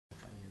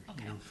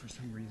For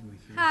some reason we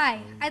feel Hi,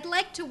 slow. I'd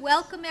like to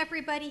welcome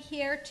everybody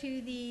here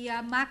to the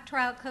Mock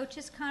Trial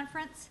Coaches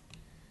Conference.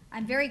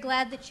 I'm very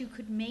glad that you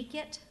could make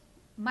it.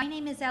 My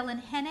name is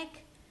Ellen Hennick,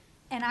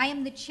 and I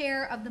am the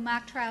chair of the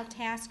Mock Trial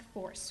Task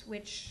Force,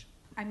 which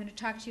I'm going to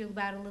talk to you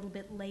about a little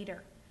bit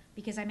later,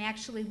 because I'm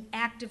actually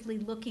actively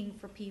looking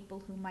for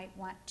people who might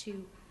want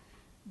to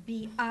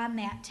be on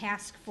that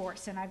task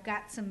force, and I've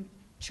got some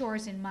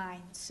chores in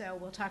mind, so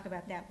we'll talk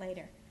about that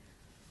later.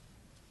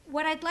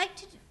 What I'd like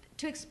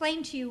to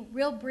explain to you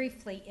real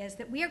briefly is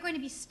that we are going to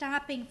be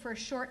stopping for a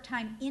short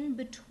time in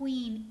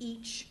between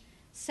each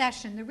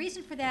session. The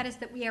reason for that is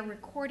that we are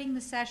recording the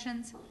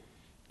sessions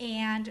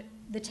and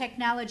the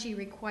technology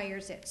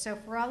requires it. So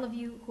for all of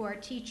you who are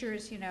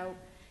teachers, you know,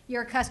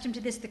 you're accustomed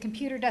to this, the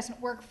computer doesn't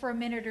work for a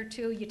minute or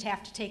two, you'd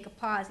have to take a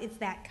pause. It's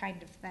that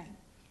kind of thing.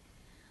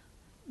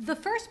 The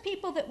first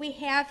people that we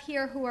have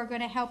here who are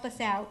going to help us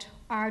out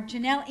are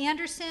Janel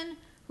Anderson,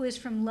 who is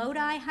from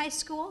Lodi High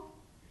School.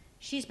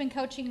 She's been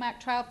coaching mock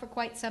trial for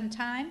quite some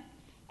time.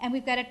 And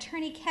we've got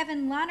attorney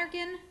Kevin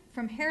Lonergan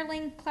from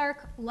Herrling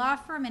Clark Law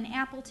Firm in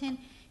Appleton.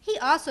 He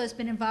also has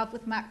been involved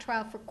with mock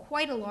trial for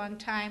quite a long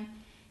time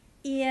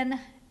in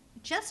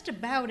just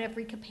about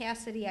every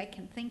capacity I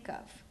can think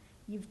of.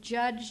 You've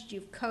judged,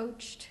 you've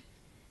coached.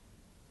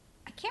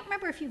 I can't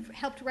remember if you've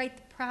helped write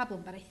the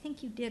problem, but I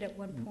think you did at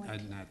one point.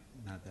 Not that.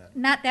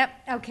 Not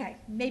that, okay,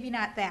 maybe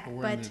not that. But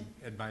we're in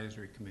the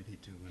advisory committee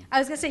too. I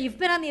was going to say, you've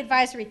been on the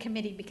advisory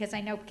committee because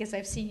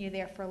I've seen you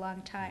there for a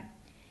long time.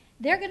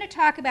 They're going to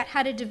talk about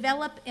how to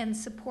develop and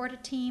support a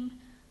team.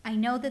 I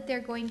know that they're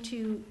going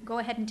to go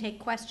ahead and take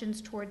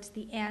questions towards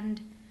the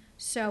end.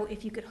 So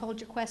if you could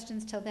hold your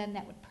questions till then,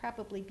 that would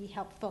probably be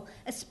helpful,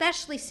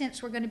 especially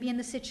since we're going to be in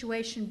the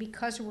situation,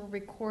 because we're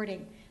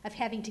recording, of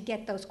having to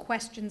get those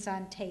questions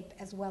on tape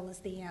as well as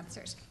the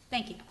answers.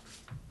 Thank you.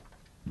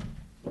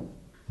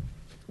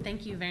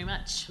 Thank you very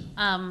much.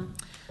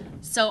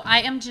 So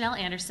I am Janel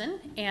Anderson,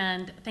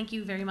 and thank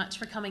you very much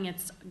for coming.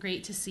 It's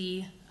great to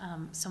see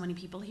so many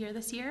people here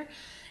this year,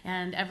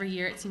 and every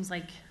year it seems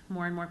like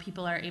more and more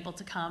people are able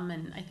to come,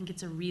 and I think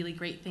it's a really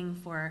great thing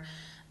for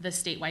the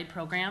statewide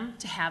program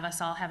to have us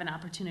all have an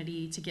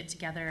opportunity to get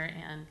together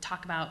and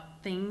talk about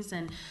things.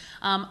 And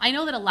I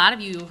know that a lot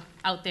of you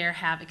out there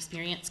have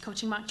experience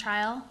coaching mock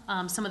trial.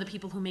 Some of the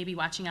people who may be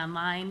watching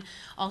online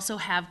also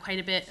have quite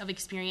a bit of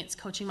experience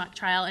coaching mock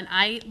trial, and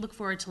I look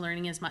forward to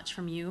learning as much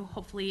from you,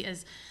 hopefully,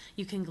 as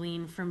you can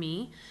glean from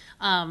me.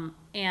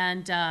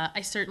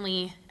 I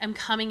certainly am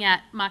coming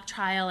at mock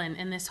trial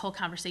and this whole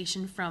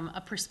conversation from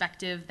a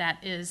perspective that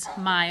is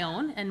my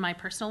own and my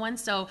personal one.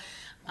 So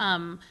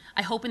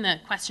I hope in the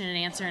question and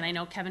answer, and I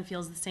know Kevin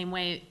feels the same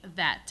way,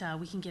 that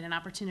we can get an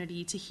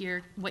opportunity to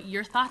hear what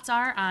your thoughts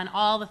are on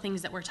all the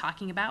things that we're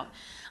talking about.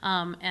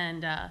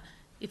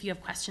 If you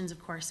have questions,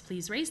 of course,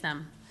 please raise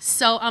them.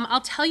 So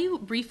I'll tell you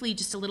briefly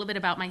just a little bit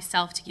about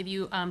myself to give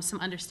you some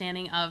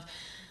understanding of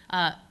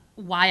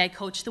why I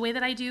coach the way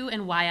that I do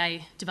and why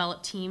I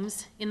develop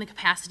teams in the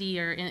capacity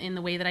or in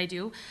the way that I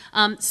do.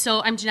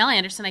 So I'm Janel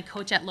Anderson. I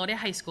coach at Lodi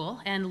High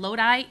School, and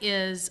Lodi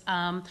is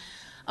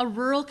a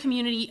rural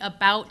community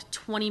about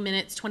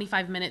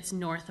 25 minutes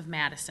north of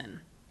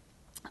Madison.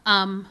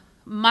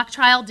 Mock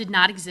trial did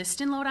not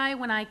exist in Lodi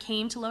when I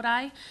came to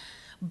Lodi,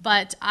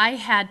 but I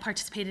had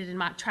participated in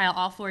mock trial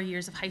all 4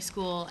 years of high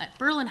school at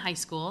Berlin High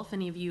School, if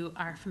any of you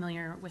are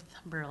familiar with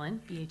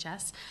Berlin,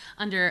 BHS,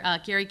 under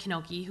Gary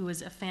Kinoki, who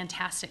was a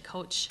fantastic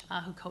coach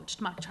who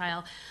coached mock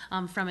trial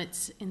from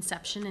its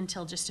inception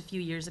until just a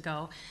few years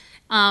ago,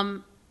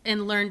 and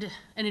learned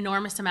an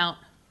enormous amount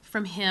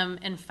from him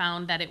and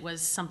found that it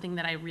was something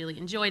that I really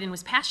enjoyed and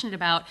was passionate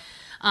about.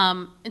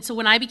 And so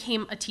when I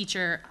became a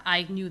teacher,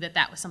 I knew that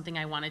that was something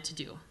I wanted to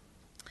do.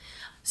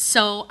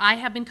 So I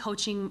have been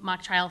coaching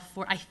mock trial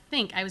for,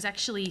 I was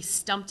actually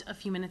stumped a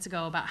few minutes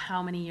ago about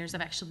how many years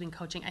I've actually been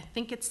coaching. I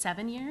think it's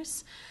 7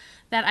 years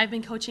that I've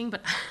been coaching,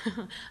 but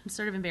I'm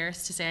sort of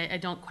embarrassed to say I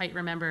don't quite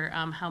remember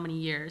how many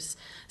years.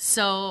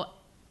 So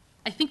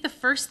I think the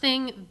first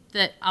thing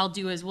that I'll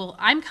do is,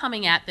 I'm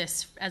coming at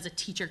this as a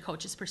teacher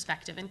coach's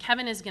perspective, and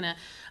Kevin is going to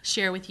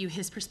share with you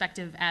his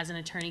perspective as an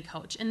attorney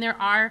coach. And there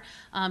are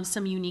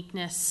some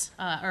uniqueness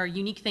or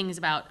unique things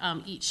about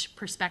each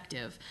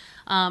perspective.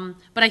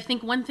 But I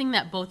think one thing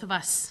that both of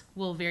us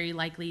will very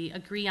likely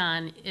agree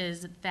on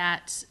is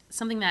that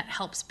something that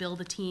helps build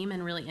a team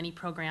and really any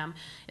program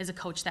is a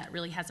coach that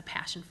really has a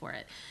passion for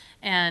it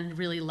and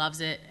really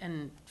loves it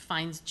and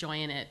finds joy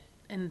in it.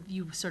 And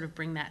you sort of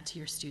bring that to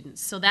your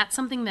students. So that's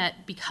something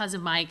that, because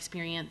of my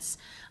experience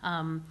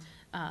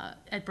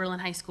at Berlin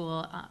High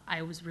School,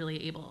 I was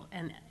really able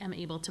and am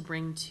able to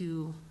bring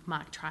to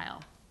mock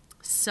trial.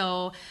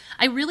 So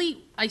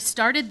I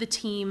started the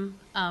team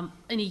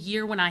in a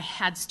year when I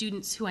had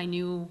students who I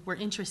knew were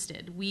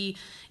interested.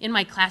 In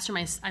my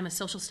classroom, I'm a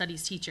social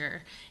studies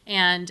teacher,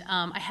 and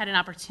I had an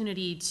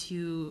opportunity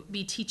to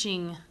be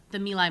teaching the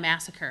My Lai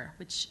massacre,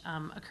 which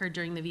occurred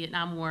during the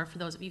Vietnam War, for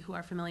those of you who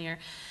are familiar.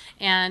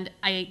 And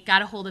I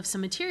got a hold of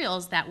some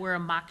materials that were a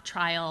mock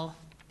trial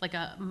like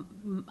a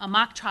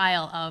mock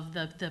trial of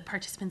the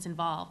participants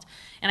involved.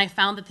 And I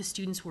found that the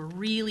students were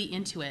really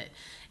into it.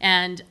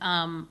 And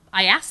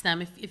I asked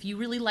them, if you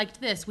really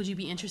liked this, would you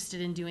be interested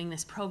in doing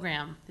this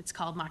program? It's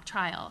called mock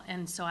trial.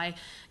 And so I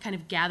kind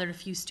of gathered a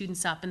few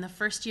students up. And the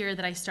first year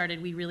that I started,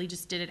 we really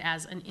just did it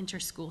as an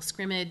inter-school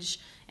scrimmage.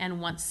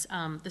 And once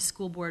the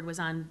school board was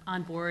on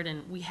board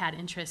and we had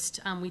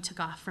interest, we took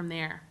off from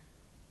there.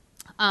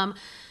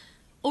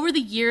 Over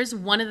the years,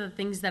 one of the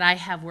things that I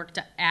have worked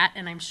at,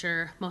 and I'm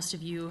sure most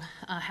of you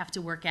have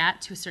to work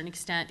at to a certain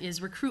extent,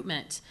 is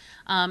recruitment.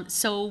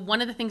 So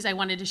one of the things I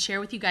wanted to share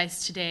with you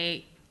guys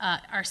today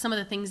are some of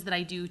the things that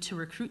I do to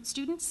recruit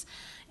students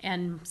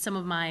and some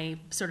of my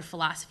sort of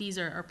philosophies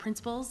or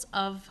principles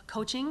of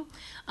coaching.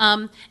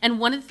 And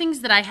one of the things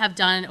that I have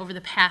done over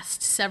the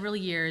past several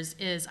years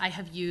is I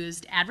have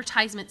used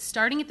advertisements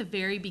starting at the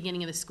very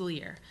beginning of the school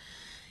year.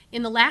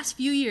 In the last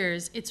few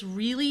years, it's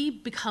really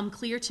become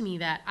clear to me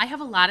that I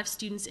have a lot of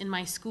students in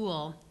my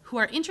school who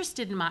are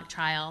interested in mock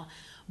trial,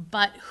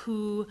 but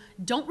who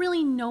don't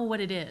really know what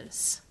it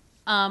is.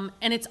 And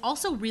it's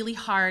also really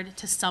hard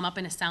to sum up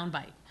in a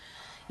soundbite.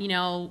 You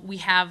know, we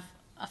have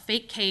a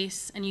fake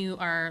case, and you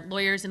are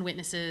lawyers and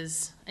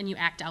witnesses, and you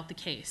act out the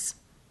case.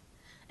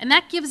 And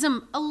that gives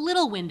them a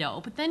little window,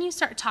 but then you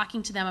start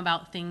talking to them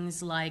about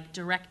things like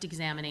direct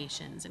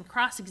examinations and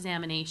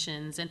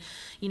cross-examinations and,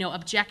 you know,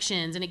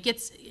 objections, and it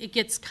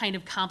gets kind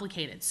of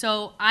complicated.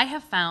 So I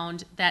have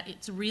found that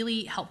it's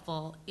really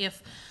helpful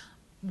if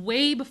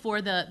way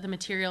before the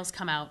materials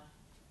come out,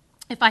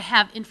 if I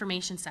have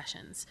information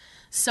sessions.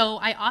 So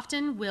I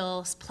often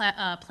will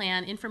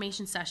plan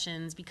information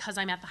sessions because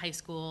I'm at the high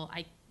school.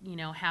 I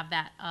have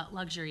that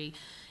luxury.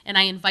 And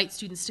I invite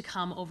students to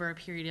come over a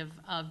period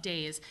of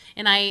days.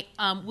 And I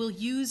will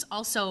use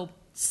also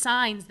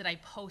signs that I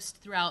post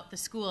throughout the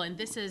school. And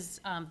this is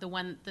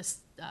this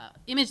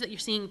image that you're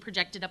seeing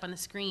projected up on the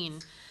screen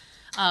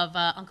of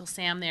Uncle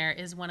Sam there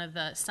is one of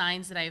the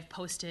signs that I have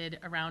posted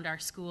around our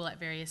school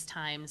at various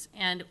times.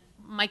 And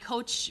my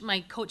coach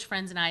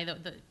friends and I,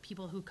 the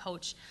people who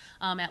coach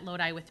at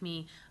Lodi with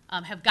me,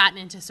 have gotten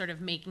into sort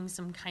of making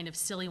some kind of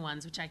silly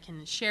ones, which I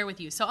can share with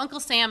you. So Uncle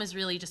Sam is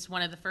really just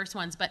one of the first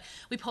ones, but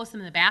we post them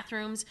in the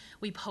bathrooms,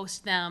 we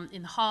post them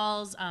in the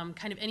halls,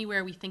 kind of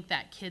anywhere we think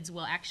that kids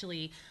will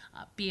actually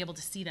be able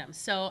to see them.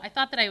 So I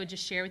thought that I would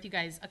just share with you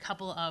guys a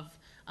couple of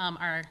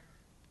our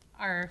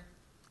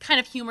kind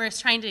of humorous,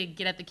 trying to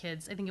get at the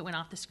kids. I think it went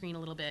off the screen a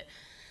little bit.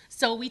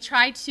 So we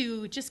tried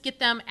to just get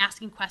them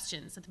asking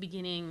questions at the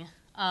beginning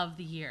of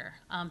the year,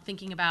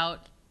 thinking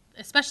about,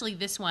 especially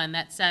this one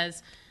that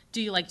says,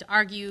 do you like to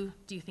argue?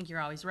 Do you think you're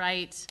always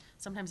right?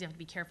 Sometimes you have to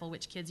be careful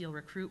which kids you'll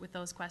recruit with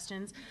those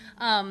questions.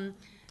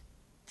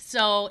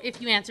 So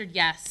if you answered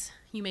yes,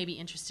 you may be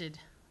interested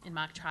in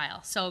mock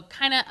trial. So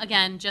kind of,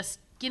 again, just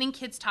getting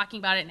kids talking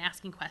about it and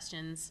asking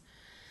questions.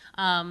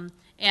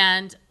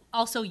 And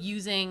also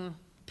using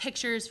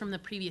pictures from the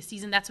previous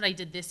season. That's what I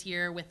did this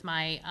year with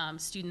my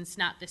students,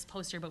 not this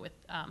poster, but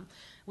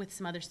with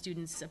some other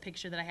students, a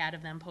picture that I had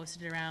of them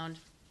posted around.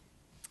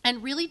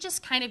 And really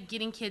just kind of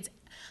getting kids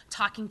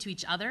talking to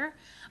each other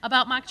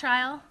about mock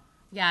trial.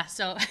 Yeah,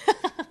 so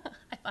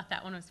I thought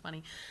that one was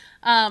funny.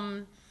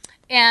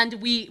 And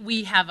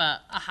we have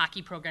a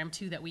hockey program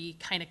too that we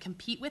kind of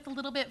compete with a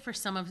little bit for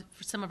some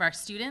of our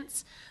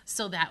students.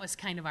 So that was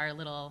kind of our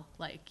little,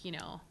 like, you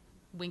know,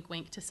 wink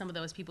wink to some of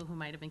those people who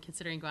might have been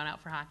considering going out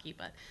for hockey,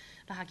 but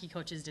the hockey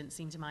coaches didn't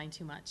seem to mind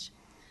too much.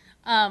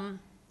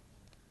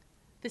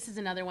 This is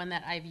another one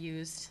that I've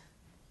used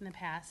in the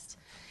past.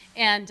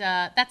 And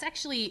that's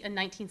actually a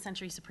 19th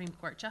century Supreme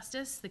Court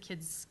justice. The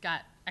kids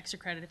got extra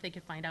credit if they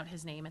could find out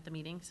his name at the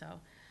meeting.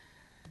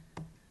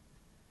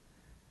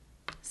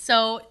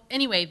 So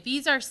anyway,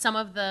 these are some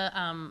of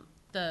the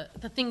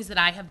things that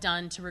I have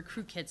done to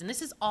recruit kids. And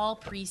this is all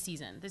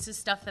pre-season. This is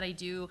stuff that I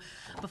do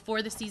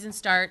before the season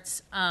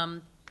starts.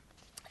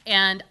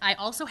 And I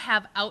also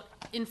have out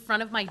in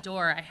front of my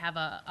door, I have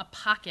a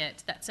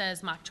pocket that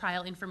says mock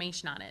trial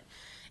information on it.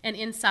 And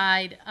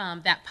inside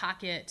that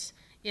pocket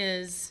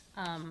is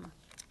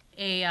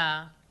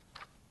a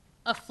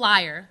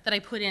flyer that I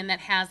put in that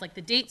has like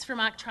the dates for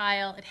mock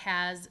trial. It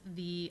has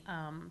the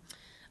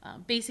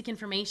basic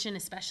information,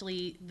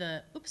 especially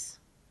oops,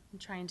 I'm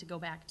trying to go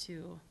back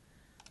to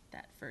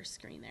that first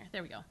screen there.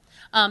 There we go.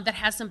 That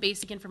has some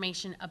basic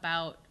information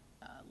about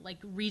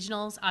like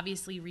regionals.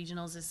 Obviously,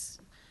 regionals is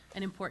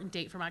an important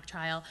date for mock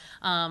trial,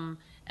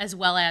 as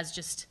well as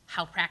just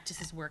how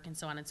practices work and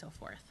so on and so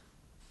forth.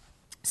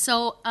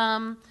 So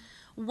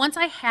once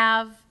I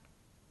have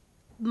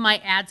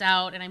my ads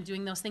out and I'm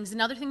doing those things,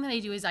 another thing that I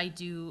do is I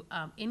do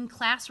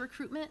in-class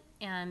recruitment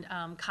and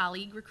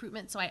colleague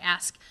recruitment. So I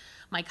ask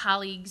my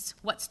colleagues,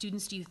 what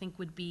students do you think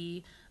would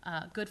be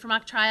good for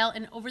mock trial?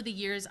 And over the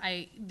years,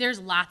 there's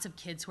lots of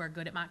kids who are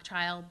good at mock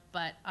trial,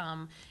 but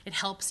it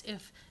helps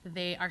if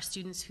they are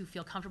students who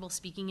feel comfortable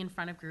speaking in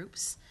front of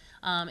groups.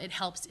 It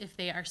helps if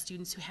they are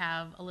students who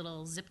have a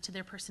little zip to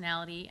their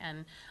personality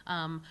and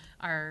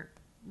are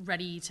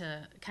ready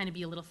to kind of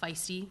be a little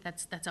feisty.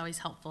 That's always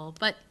helpful.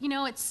 But you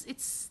know,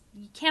 it's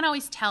you can't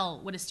always tell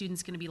what a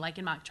student's going to be like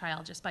in mock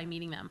trial just by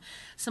meeting them.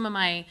 Some of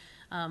my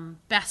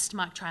best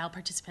mock trial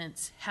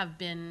participants have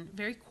been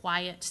very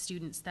quiet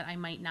students that I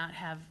might not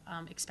have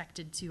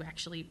expected to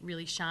actually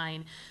really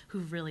shine,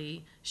 who've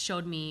really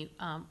showed me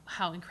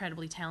how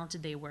incredibly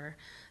talented they were.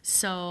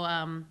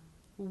 So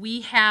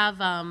we have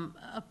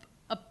a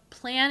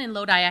plan in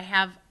Lodi.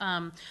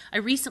 I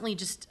recently,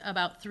 just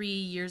about 3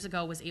 years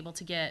ago, was able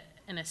to get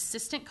an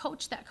assistant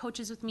coach that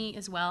coaches with me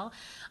as well.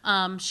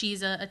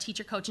 She's a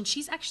teacher coach, and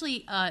she's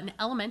actually an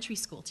elementary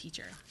school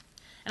teacher.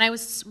 And I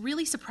was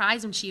really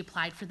surprised when she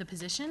applied for the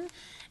position.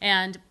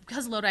 And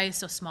because Lodi is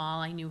so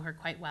small, I knew her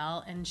quite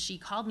well. And she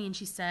called me and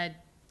she said,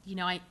 you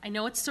know, I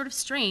know it's sort of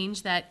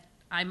strange that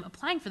I'm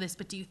applying for this,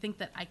 but do you think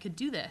that I could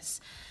do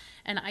this?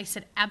 And I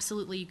said,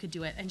 absolutely, you could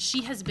do it. And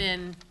she has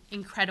been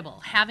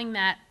incredible, having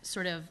that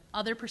sort of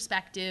other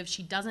perspective.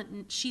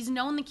 She's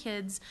known the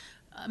kids,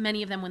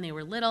 many of them when they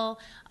were little,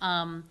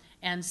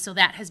 and so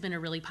that has been a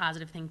really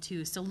positive thing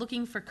too. So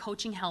looking for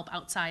coaching help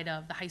outside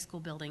of the high school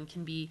building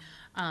can be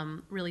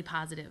really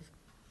positive.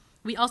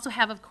 We also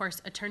have, of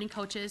course, attorney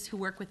coaches who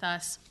work with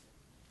us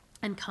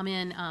and come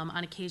in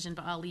on occasion,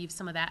 but I'll leave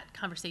some of that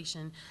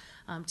conversation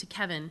to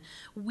Kevin.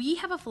 We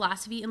have a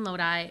philosophy in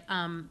Lodi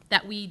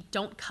that we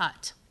don't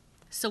cut.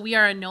 So we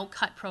are a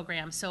no-cut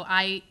program. So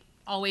I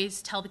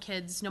always tell the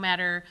kids, no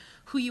matter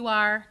who you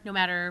are, no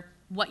matter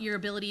what your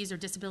abilities or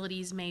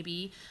disabilities may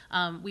be,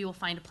 we will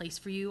find a place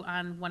for you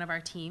on one of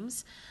our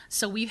teams.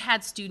 So we've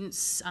had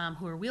students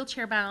who are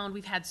wheelchair bound.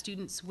 We've had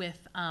students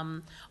with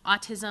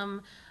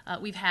autism.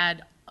 We've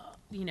had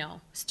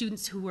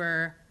students who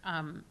were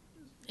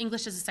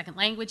English as a second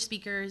language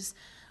speakers.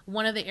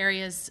 One of the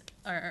areas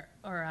or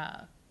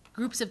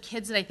groups of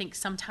kids that I think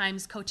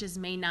sometimes coaches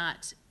may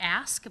not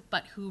ask,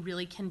 but who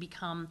really can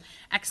become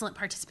excellent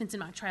participants in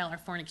mock trial are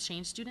foreign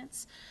exchange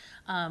students.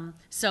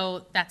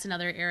 So that's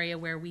another area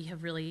where we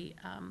have really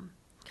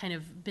kind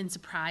of been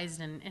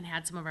surprised and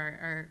had some of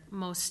our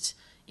most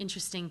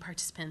interesting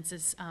participants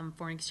as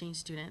foreign exchange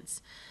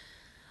students.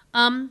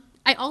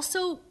 I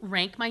also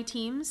rank my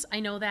teams. I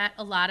know that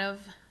a lot of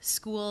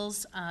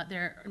schools,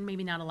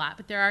 maybe not a lot,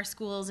 but there are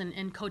schools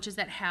and coaches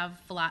that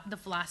have the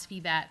philosophy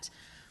that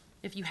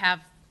if you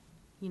have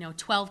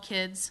 12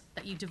 kids,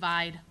 that you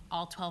divide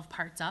all 12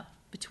 parts up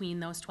between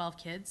those 12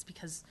 kids,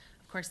 because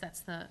of course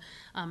that's the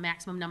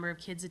maximum number of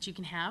kids that you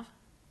can have.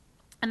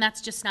 And that's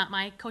just not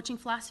my coaching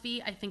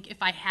philosophy. I think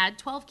if I had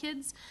 12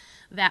 kids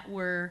that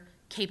were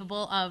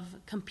capable of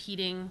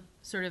competing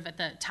sort of at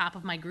the top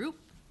of my group,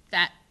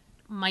 that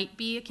might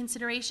be a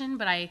consideration,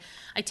 but I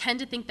tend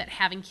to think that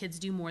having kids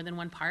do more than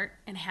one part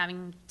and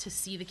having to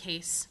see the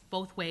case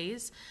both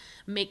ways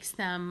makes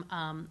them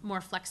more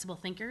flexible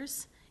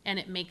thinkers, and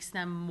it makes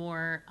them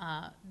more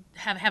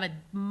have a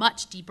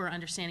much deeper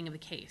understanding of the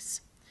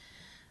case.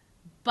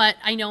 But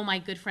I know my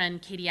good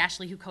friend Katie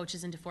Ashley, who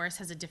coaches in DeForest,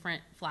 has a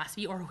different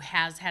philosophy, or who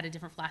has had a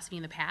different philosophy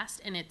in the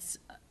past, and it's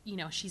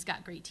she's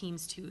got great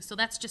teams too. So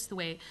that's just the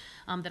way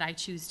that I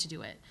choose to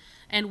do it.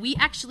 And we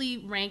actually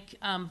rank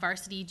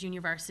varsity,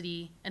 junior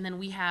varsity, and then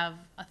we have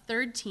a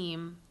third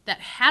team that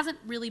hasn't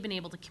really been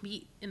able to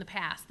compete in the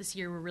past. This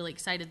year we're really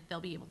excited that they'll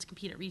be able to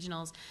compete at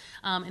regionals,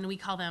 and we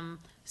call them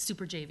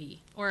Super JV,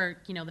 or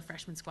the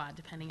freshman squad,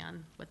 depending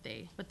on what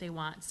they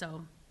want.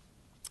 So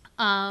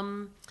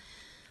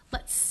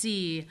let's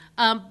see.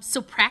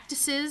 So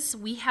practices,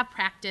 we have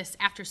practice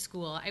after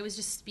school. I was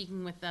just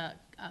speaking with a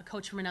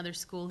coach from another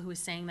school who was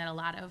saying that a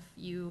lot of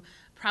you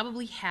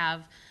probably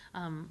have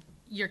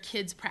your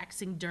kids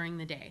practicing during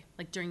the day,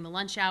 like during the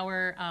lunch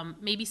hour.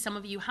 Maybe some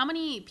of you, how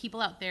many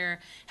people out there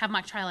have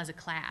mock trial as a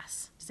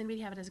class? Does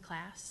anybody have it as a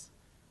class?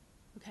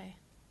 Okay.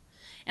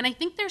 And I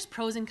think there's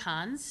pros and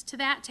cons to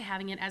that, to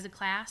having it as a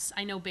class.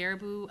 I know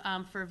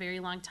Baraboo for a very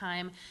long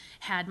time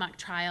had mock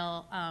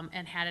trial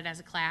and had it as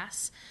a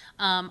class.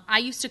 I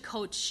used to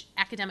coach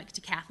academic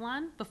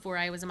decathlon before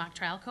I was a mock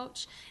trial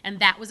coach, and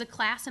that was a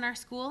class in our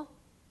school.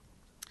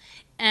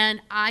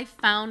 And I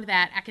found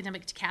that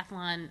academic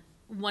decathlon,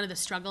 one of the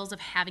struggles of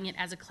having it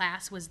as a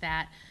class was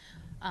that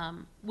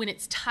when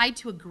it's tied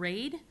to a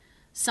grade,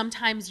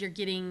 sometimes you're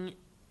getting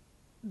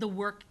the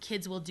work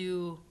kids will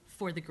do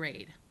for the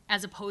grade,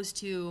 as opposed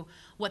to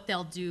what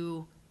they'll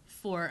do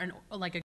for a